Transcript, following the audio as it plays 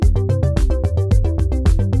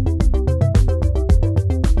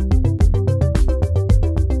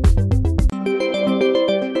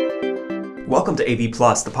AV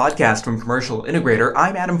Plus, the podcast from Commercial Integrator.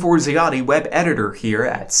 I'm Adam Forziati, web editor here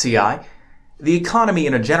at CI. The economy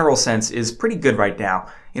in a general sense is pretty good right now.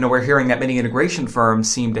 We're hearing that many integration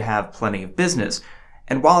firms seem to have plenty of business.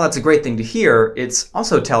 And while that's a great thing to hear, it's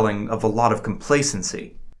also telling of a lot of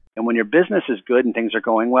complacency. And when your business is good and things are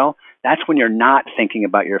going well, that's when you're not thinking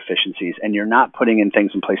about your efficiencies and you're not putting in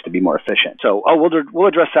things in place to be more efficient. So, we'll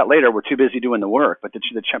address that later. We're too busy doing the work. But the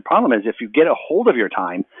problem is if you get a hold of your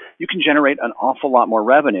time, you can generate an awful lot more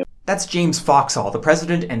revenue. That's James Foxall, the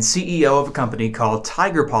president and CEO of a company called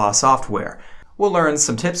Tigerpaw Software. We'll learn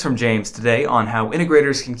some tips from James today on how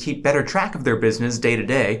integrators can keep better track of their business day to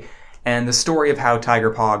day, and the story of how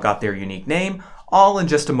Tigerpaw got their unique name, all in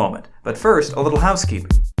just a moment. But first, a little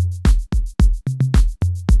housekeeping.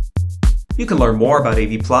 You can learn more about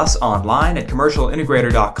AV Plus online at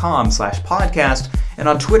commercialintegrator.com/podcast and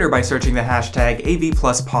on Twitter by searching the hashtag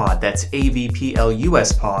AVPlusPod. That's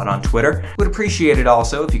AVPLUSPod on Twitter. Would appreciate it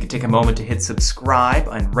also if you could take a moment to hit subscribe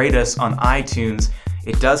and rate us on iTunes.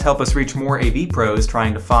 It does help us reach more AV pros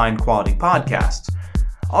trying to find quality podcasts.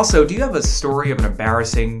 Also, do you have a story of an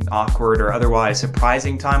embarrassing, awkward, or otherwise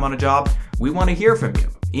surprising time on a job? We want to hear from you.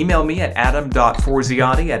 Email me at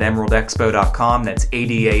adam.forziati@emeraldexpo.com. That's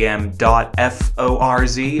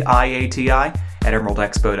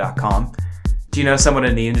adam.forziati@emeraldexpo.com. Do you know someone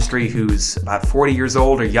in the industry who's about 40 years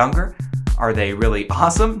old or younger? Are they really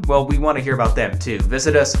awesome? Well, we want to hear about them too.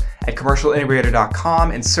 Visit us at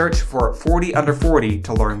commercialintegrator.com and search for 40 Under 40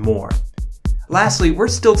 to learn more. Lastly, we're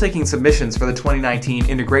still taking submissions for the 2019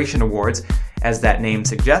 Integration Awards. As that name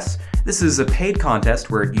suggests, this is a paid contest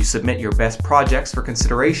where you submit your best projects for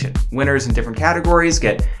consideration. Winners in different categories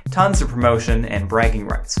get tons of promotion and bragging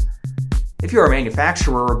rights. If you're a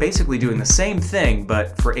manufacturer, we're basically doing the same thing,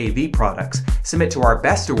 but for AV products. Submit to our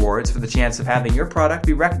Best Awards for the chance of having your product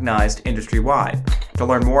be recognized industry-wide. To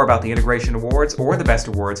learn more about the Integration Awards or the Best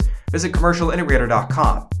Awards, visit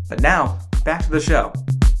commercialintegrator.com. But now, back to the show.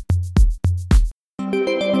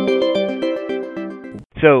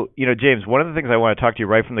 So, James, one of the things I want to talk to you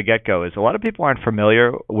right from the get-go is a lot of people aren't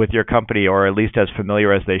familiar with your company, or at least as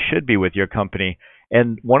familiar as they should be with your company.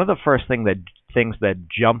 And one of the first things that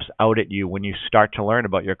jumps out at you when you start to learn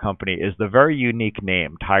about your company is the very unique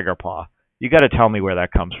name, Tigerpaw. You got to tell me where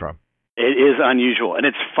that comes from. It is unusual, and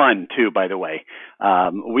it's fun too. By the way,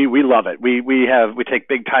 we love it. We take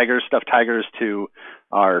big tigers, stuffed tigers to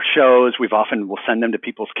our shows. We'll send them to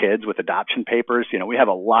people's kids with adoption papers. We have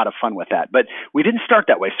a lot of fun with that. But we didn't start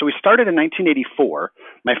that way. So we started in 1984.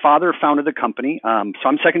 My father founded the company. So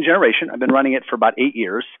I'm second generation. I've been running it for about 8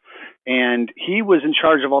 years. And he was in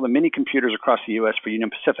charge of all the mini computers across the U.S. for Union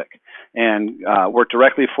Pacific, and worked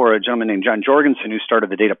directly for a gentleman named John Jorgensen, who started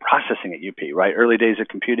the data processing at UP, right? Early days of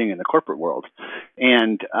computing in the corporate world.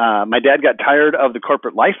 And my dad got tired of the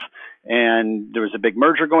corporate life, and there was a big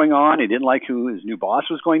merger going on. He didn't like who his new boss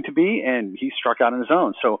was going to be, and he struck out on his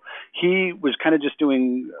own. So he was kind of just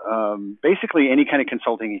doing basically any kind of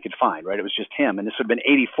consulting he could find, right? It was just him, and this would have been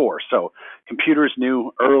 84. So computers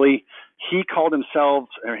new early. He called himself,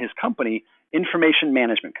 or his company, Information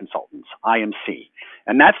Management Consultants, IMC.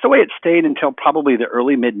 And that's the way it stayed until probably the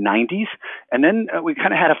early mid-90s. And then we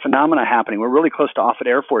kind of had a phenomena happening. We're really close to Offutt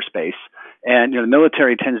Air Force Base. And the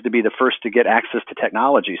military tends to be the first to get access to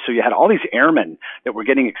technology. So you had all these airmen that were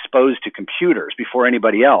getting exposed to computers before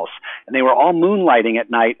anybody else. And they were all moonlighting at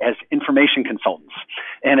night as information consultants.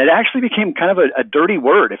 And it actually became kind of a dirty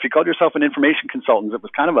word. If you called yourself an information consultant, it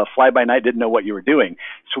was kind of a fly-by-night, didn't know what you were doing.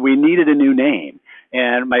 So we needed a new name.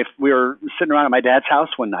 And we were sitting around at my dad's house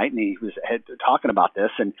one night, and he was talking about this.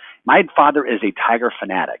 And my father is a tiger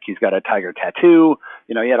fanatic. He's got a tiger tattoo.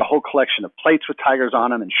 He had a whole collection of plates with tigers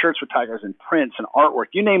on them, and shirts with tigers, and prints and artwork.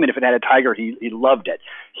 You name it, if it had a tiger, he loved it.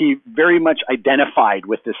 He very much identified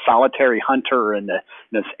with this solitary hunter and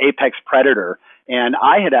this apex predator. And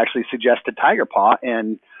I had actually suggested Tigerpaw,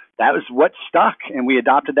 and that was what stuck. And we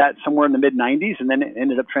adopted that somewhere in the mid-90s, and then it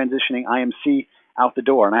ended up transitioning IMC out the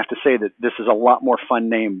door. And I have to say that this is a lot more fun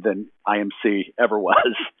name than IMC ever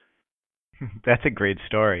was. That's a great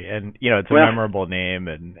story. And, it's a memorable name.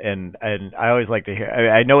 And I always like to hear,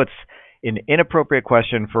 I know it's an inappropriate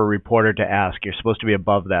question for a reporter to ask. You're supposed to be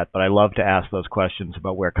above that, but I love to ask those questions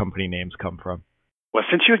about where company names come from. Well,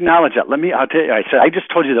 since you acknowledge that, I'll tell you, I just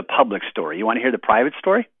told you the public story. You want to hear the private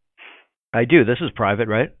story? I do. This is private,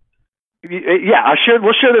 right? Yeah,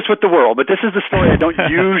 we'll share this with the world, but this is the story I don't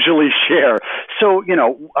usually share. So,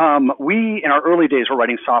 we, in our early days, were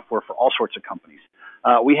writing software for all sorts of companies.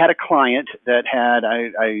 We had a client that had,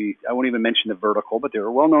 I won't even mention the vertical, but they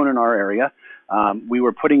were well known in our area. We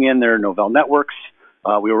were putting in their Novell networks.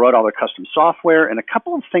 We wrote all their custom software, and a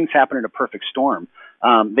couple of things happened in a perfect storm.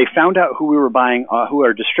 They found out who we were buying, who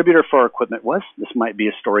our distributor for our equipment was. This might be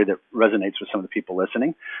a story that resonates with some of the people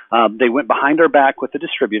listening. They went behind our back with the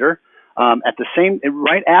distributor.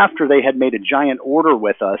 Right after they had made a giant order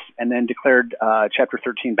with us and then declared Chapter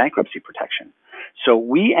 13 bankruptcy protection. So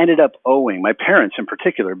we ended up owing, my parents in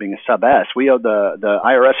particular, being a sub S, we owed the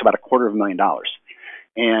IRS about $250,000.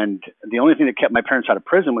 And the only thing that kept my parents out of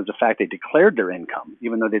prison was the fact they declared their income,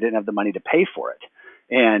 even though they didn't have the money to pay for it.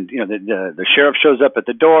 And, the sheriff shows up at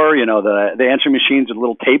the door, the answering machines with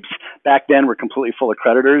little tapes back then were completely full of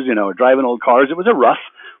creditors, driving old cars. It was a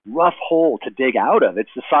rough hole to dig out of.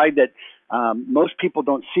 It's the side that most people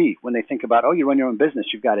don't see when they think about, oh, you run your own business,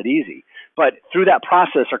 you've got it easy. But through that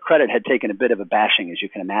process, our credit had taken a bit of a bashing, as you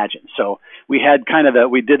can imagine. So we had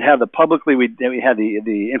we had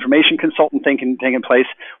the information consultant taking place.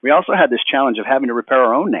 We also had this challenge of having to repair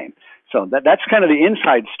our own name. So that's kind of the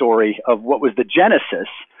inside story of what was the genesis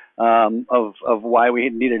of why we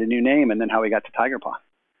needed a new name and then how we got to Tigerpaw.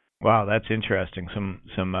 Wow, that's interesting.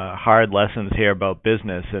 Some hard lessons here about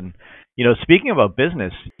business. And, speaking about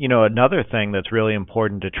business, another thing that's really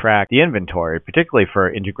important to track the inventory, particularly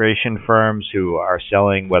for integration firms who are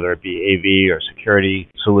selling, whether it be AV or security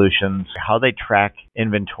solutions, how they track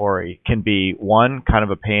inventory can be, one, kind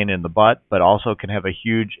of a pain in the butt, but also can have a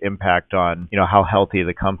huge impact on, how healthy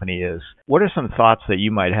the company is. What are some thoughts that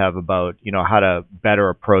you might have about, how to better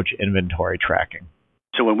approach inventory tracking?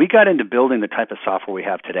 So when we got into building the type of software we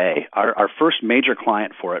have today, our first major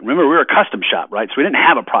client for it, remember we were a custom shop, right? So we didn't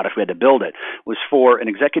have a product, we had to build it, was for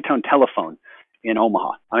an Executone telephone in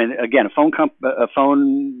Omaha. I mean, again, a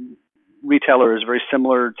phone retailer is very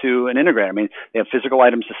similar to an integrator. I mean, they have physical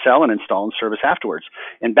items to sell and install and service afterwards.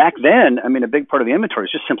 And back then, a big part of the inventory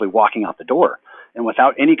is just simply walking out the door and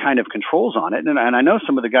without any kind of controls on it. And I know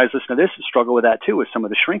some of the guys listening to this struggle with that too, with some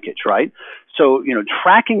of the shrinkage, right? So,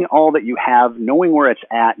 tracking all that you have, knowing where it's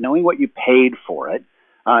at, knowing what you paid for it.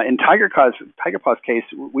 In Tigerpaw's case,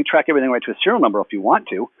 we track everything right to a serial number if you want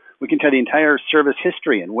to. We can tell the entire service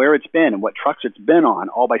history and where it's been and what trucks it's been on,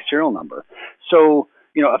 all by serial number. So,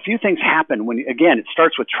 a few things happen when, again, it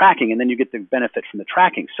starts with tracking and then you get the benefit from the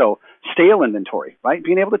tracking. So stale inventory, right?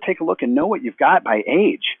 Being able to take a look and know what you've got by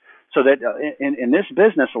age. So that in this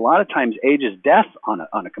business, a lot of times age is death on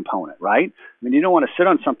a component, right? You don't want to sit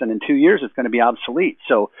on something in 2 years, it's going to be obsolete.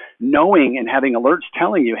 So knowing and having alerts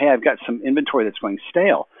telling you, hey, I've got some inventory that's going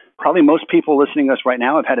stale. Probably most people listening to us right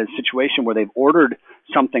now have had a situation where they've ordered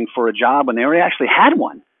something for a job when they already actually had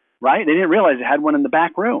one, right? They didn't realize they had one in the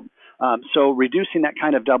back room. So reducing that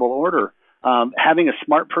kind of double order, having a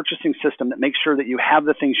smart purchasing system that makes sure that you have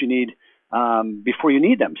the things you need before you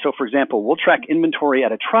need them. So, for example, we'll track inventory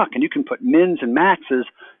at a truck, and you can put mins and maxes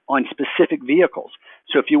on specific vehicles.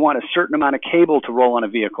 So if you want a certain amount of cable to roll on a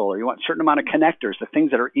vehicle, or you want a certain amount of connectors, the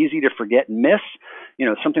things that are easy to forget and miss,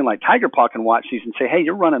 something like Tigerpaw can watch these and say, hey,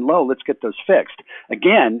 you're running low, let's get those fixed.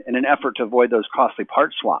 Again, in an effort to avoid those costly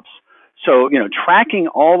part swaps. So, tracking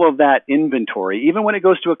all of that inventory, even when it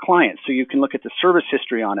goes to a client, so you can look at the service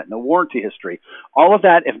history on it and the warranty history, all of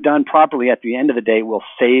that, if done properly at the end of the day, will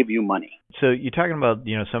save you money. So you're talking about,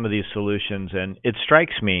 some of these solutions, and it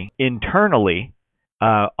strikes me internally,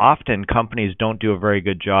 often companies don't do a very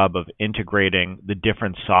good job of integrating the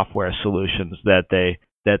different software solutions that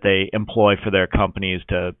they employ for their companies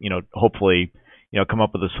to, hopefully, come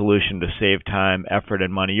up with a solution to save time, effort,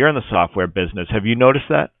 and money. You're in the software business. Have you noticed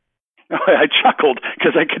that? I chuckled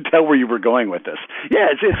because I could tell where you were going with this.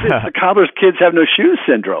 Yeah, it's the cobbler's kids have no shoes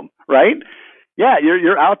syndrome, right? Yeah,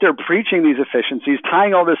 you're out there preaching these efficiencies,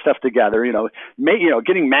 tying all this stuff together.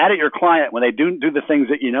 Getting mad at your client when they do the things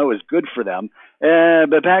that is good for them.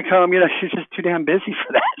 But back home, she's just too damn busy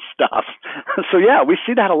for that stuff. So yeah, we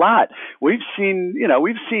see that a lot. We've seen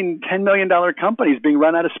 $10 million companies being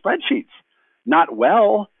run out of spreadsheets. Not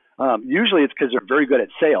well. Usually it's because they're very good at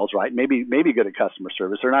sales, right? Maybe good at customer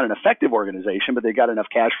service. They're not an effective organization, but they got enough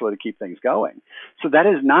cash flow to keep things going. So that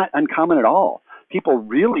is not uncommon at all. People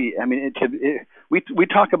really, we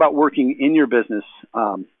talk about working in your business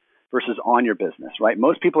versus on your business, right?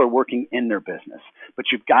 Most people are working in their business, but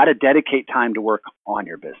you've got to dedicate time to work on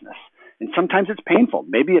your business. And sometimes it's painful.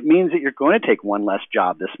 Maybe it means that you're going to take one less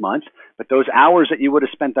job this month, but those hours that you would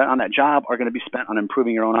have spent on that job are going to be spent on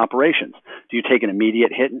improving your own operations. Do you take an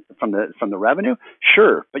immediate hit from the revenue?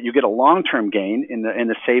 Sure, but you get a long-term gain in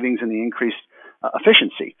the savings and the increased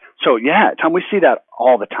efficiency. So yeah, Tom, we see that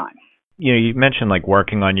all the time. You mentioned like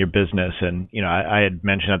working on your business, and I had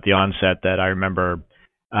mentioned at the onset that I remember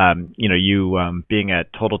you being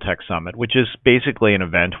at Total Tech Summit, which is basically an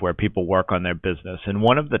event where people work on their business. And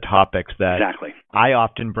one of the topics that I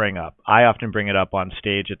often bring it up on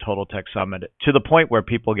stage at Total Tech Summit, to the point where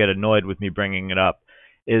people get annoyed with me bringing it up,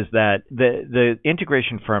 is that the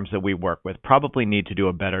integration firms that we work with probably need to do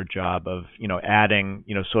a better job of, adding,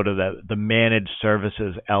 sort of the managed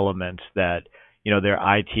services elements that, their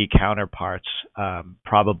IT counterparts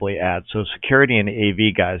probably add. So security and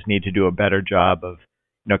AV guys need to do a better job of,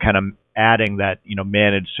 kind of adding that,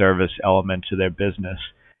 managed service element to their business.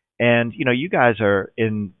 And, you guys are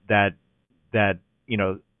in that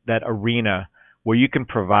arena where you can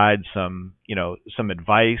provide some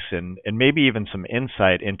advice and maybe even some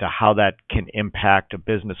insight into how that can impact a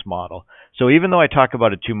business model. So even though I talk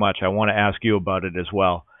about it too much, I want to ask you about it as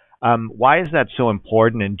well. Why is that so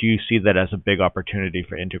important, and do you see that as a big opportunity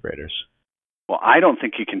for integrators? Well, I don't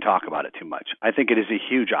think you can talk about it too much. I think it is a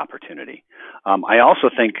huge opportunity. I also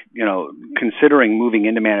think, considering moving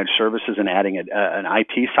into managed services and adding an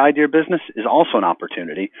IT side to your business is also an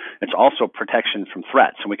opportunity. It's also protection from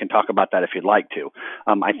threats, and we can talk about that if you'd like to.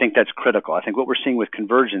 I think that's critical. I think what we're seeing with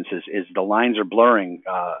convergence is the lines are blurring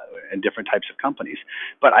in different types of companies.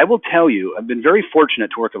 But I will tell you, I've been very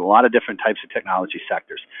fortunate to work with a lot of different types of technology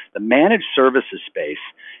sectors. The managed services space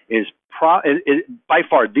is by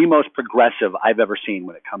far the most progressive I've ever seen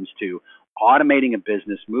when it comes to automating a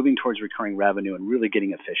business, moving towards recurring revenue, and really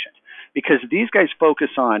getting efficient. Because these guys focus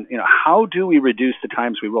on, how do we reduce the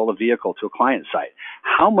times we roll a vehicle to a client site?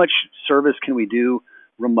 How much service can we do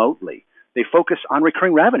remotely? They focus on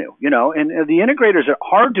recurring revenue, and the integrators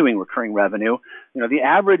are doing recurring revenue. The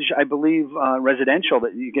average, I believe, residential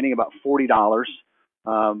that you're getting about $40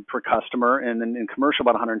 per customer, and then in commercial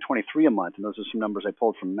about $123 a month. And those are some numbers I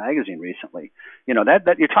pulled from a magazine recently.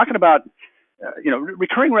 That you're talking about.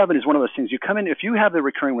 Recurring revenue is one of those things. You come in, if you have the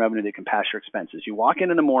recurring revenue that can pass your expenses, you walk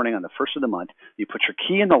in the morning on the first of the month, you put your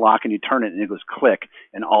key in the lock and you turn it and it goes click,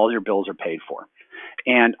 and all your bills are paid for.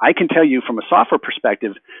 And I can tell you from a software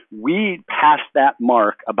perspective, we passed that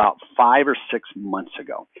mark about 5 or 6 months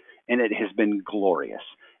ago, and it has been glorious.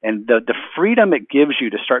 And the freedom it gives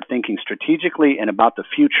you to start thinking strategically and about the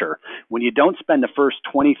future when you don't spend the first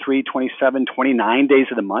 23, 27, 29 days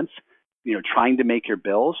of the month, trying to make your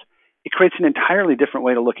bills, it creates an entirely different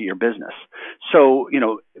way to look at your business. So,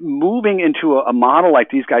 moving into a model like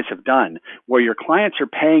these guys have done, where your clients are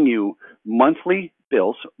paying you monthly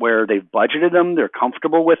bills, where they've budgeted them, they're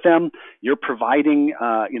comfortable with them, you're providing,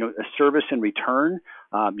 a service in return,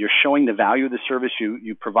 you're showing the value of the service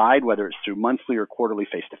you provide, whether it's through monthly or quarterly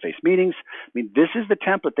face-to-face meetings. I mean, this is the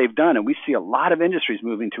template they've done, and we see a lot of industries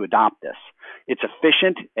moving to adopt this. It's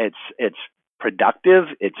efficient, it's productive,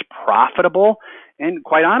 it's profitable, and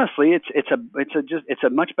quite honestly, it's a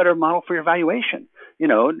much better model for your valuation.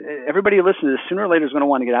 Everybody who listens to this sooner or later is going to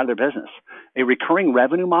want to get out of their business. A recurring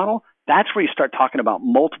revenue model, that's where you start talking about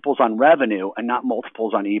multiples on revenue and not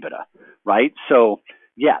multiples on EBITDA, right? So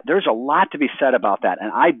yeah, there's a lot to be said about that.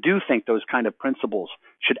 And I do think those kind of principles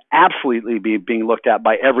should absolutely be being looked at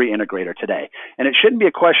by every integrator today. And it shouldn't be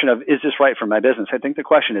a question of, is this right for my business? I think the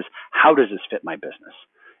question is, how does this fit my business?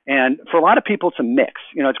 And for a lot of people, it's a mix.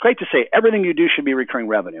 It's great to say everything you do should be recurring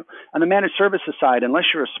revenue. On the managed services side, unless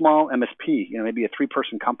you're a small MSP, maybe a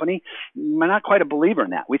 3-person company, I'm not quite a believer in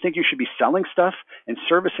that. We think you should be selling stuff and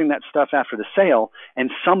servicing that stuff after the sale, and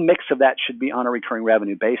some mix of that should be on a recurring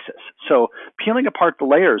revenue basis. So peeling apart the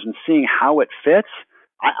layers and seeing how it fits,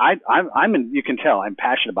 you can tell I'm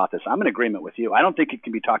passionate about this. I'm in agreement with you. I don't think it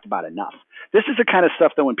can be talked about enough. This is the kind of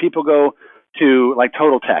stuff that when people go to like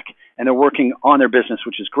Total Tech and they're working on their business,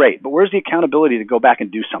 which is great, but where's the accountability to go back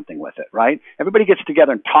and do something with it, right? Everybody gets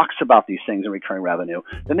together and talks about these things in recurring revenue.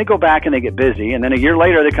 Then they go back and they get busy, and then a year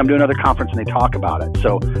later they come to another conference and they talk about it.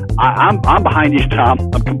 So I'm behind you,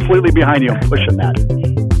 Tom. I'm completely behind you. I'm pushing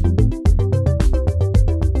that.